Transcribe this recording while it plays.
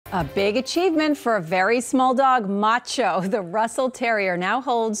A big achievement for a very small dog, Macho. The Russell Terrier now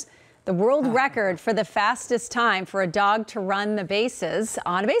holds the world record for the fastest time for a dog to run the bases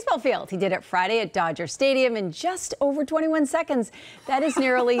on a baseball field. He did it Friday at Dodger Stadium in just over 21 seconds. That is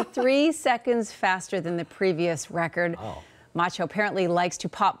nearly 3 seconds faster than the previous record. Oh. Macho apparently likes to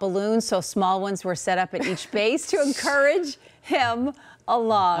pop balloons, so small ones were set up at each base to encourage him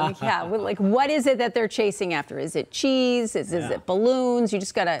along. Yeah, like what is it that they're chasing after? Is it cheese? Is it balloons? You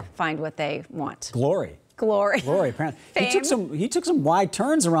just got to find what they want. Glory. Glory. Apparently. He took some wide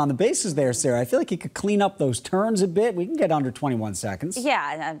turns around the bases there, Sarah. I feel like he could clean up those turns a bit. We can get under 21 seconds.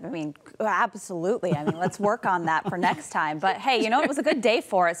 Yeah, I mean, absolutely. I mean, let's work on that for next time. But hey, you know, it was a good day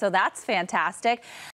for it, so that's fantastic.